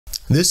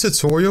This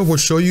tutorial will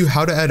show you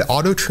how to add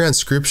auto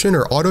transcription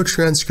or auto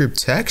transcript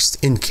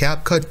text in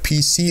Capcut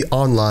PC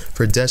online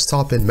for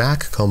desktop and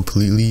Mac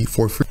completely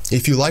for free.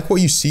 If you like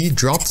what you see,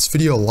 drop this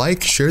video a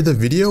like, share the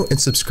video,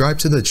 and subscribe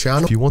to the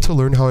channel. If you want to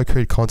learn how I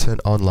create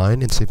content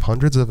online and save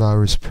hundreds of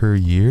hours per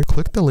year,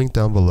 click the link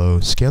down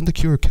below, scan the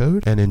QR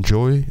code, and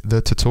enjoy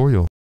the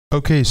tutorial.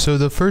 Okay, so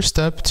the first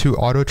step to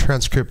auto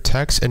transcript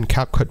text in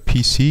Capcut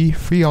PC,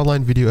 free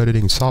online video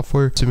editing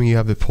software, assuming you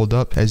have it pulled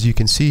up. As you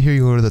can see here,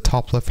 you go to the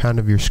top left hand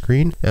of your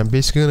screen, and I'm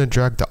basically going to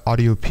drag the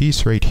audio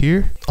piece right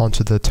here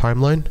onto the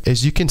timeline.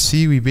 As you can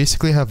see, we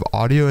basically have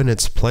audio and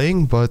it's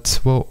playing, but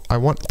well, I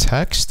want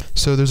text.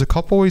 So there's a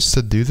couple ways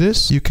to do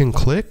this. You can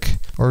click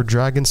or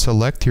drag and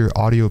select your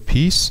audio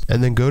piece,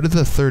 and then go to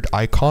the third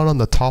icon on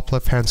the top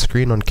left hand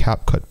screen on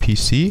Capcut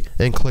PC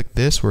and click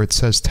this where it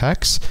says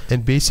text,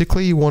 and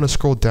basically you want to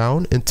scroll down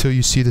until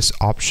you see this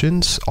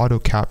options, auto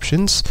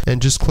captions,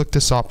 and just click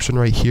this option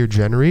right here,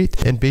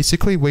 generate, and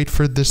basically wait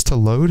for this to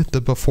load.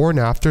 The before and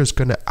after is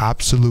going to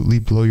absolutely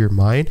blow your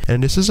mind,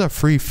 and this is a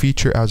free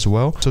feature as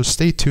well, so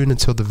stay tuned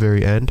until the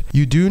very end.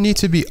 You do need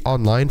to be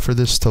online for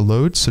this to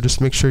load, so just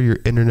make sure your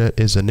internet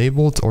is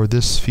enabled or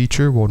this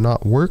feature will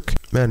not work.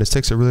 Man, this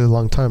takes a really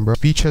long time, bro.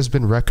 Speech has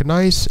been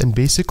recognized, and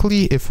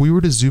basically if we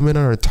were to zoom in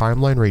on our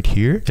timeline right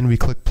here and we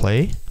click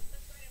play,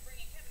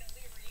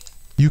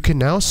 you can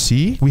now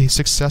see we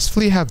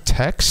successfully have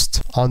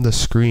text on the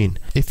screen.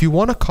 If you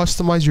want to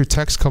customize your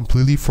text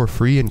completely for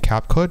free in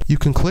Capcut, you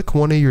can click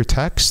one of your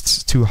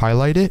texts to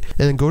highlight it,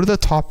 and then go to the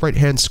top right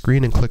hand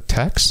screen and click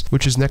text,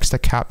 which is next to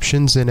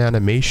captions and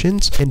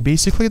animations. And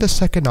basically the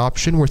second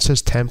option where it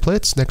says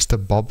templates next to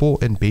bubble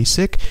and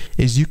basic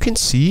is, you can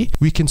see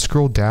we can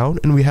scroll down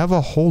and we have a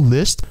whole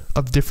list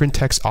of different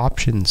text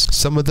options.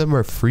 Some of them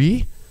are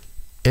free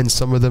and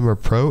some of them are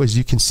pro. As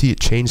you can see, it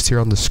changed here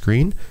on the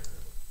screen.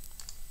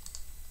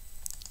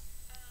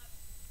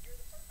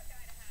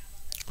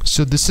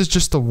 So this is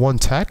just the one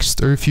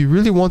text, or if you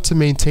really want to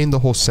maintain the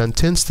whole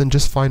sentence, then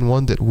just find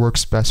one that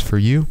works best for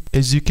you.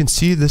 As you can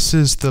see, this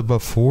is the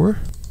before,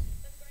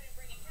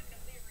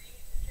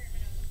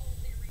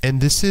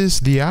 and this is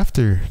the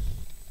after.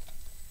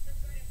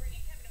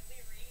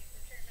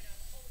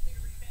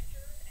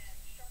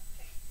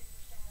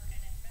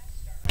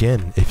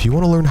 Again, if you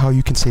want to learn how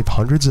you can save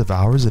hundreds of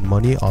hours and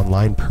money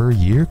online per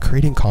year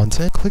creating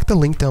content, click the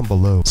link down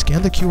below,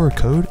 scan the QR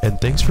code,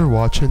 and thanks for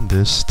watching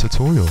this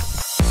tutorial.